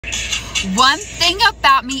One thing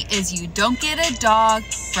about me is you don't get a dog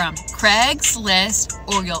from Craigslist,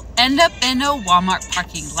 or you'll end up in a Walmart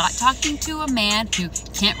parking lot talking to a man who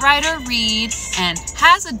can't write or read and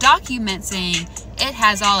has a document saying it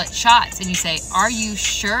has all its shots. And you say, "Are you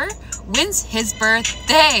sure? When's his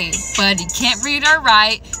birthday?" But he can't read or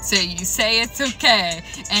write, so you say it's okay.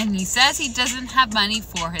 And he says he doesn't have money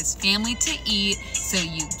for his family to eat, so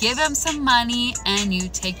you give him some money and you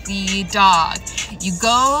take the dog. You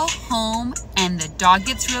go home and the dog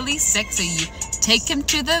gets really sick, so you take him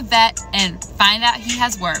to the vet and find out he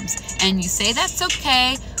has worms. And you say that's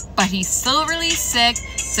okay, but he's still really sick,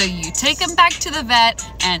 so you take him back to the vet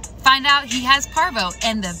and find out he has parvo.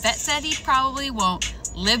 And the vet said he probably won't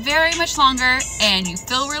live very much longer, and you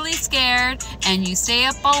feel really scared, and you stay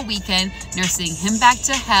up all weekend nursing him back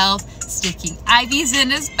to health, sticking IVs in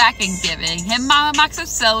his back and giving him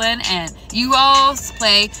amoxicillin, and you all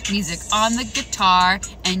play music on the guitar,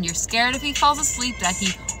 and you're scared if he falls asleep that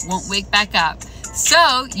he won't wake back up.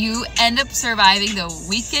 So you end up surviving the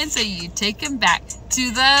weekend, so you take him back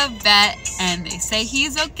to the vet and they say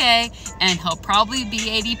he's okay and he'll probably be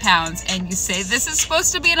 80 pounds. And you say, "This is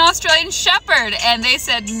supposed to be an Australian Shepherd." And they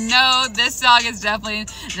said, "No, this dog is definitely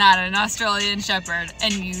not an Australian Shepherd."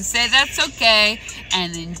 And you say that's okay,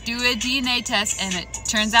 and then do a DNA test, and it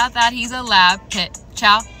turns out that he's a lab, pit,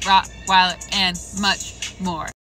 chow, rottweiler, and much more.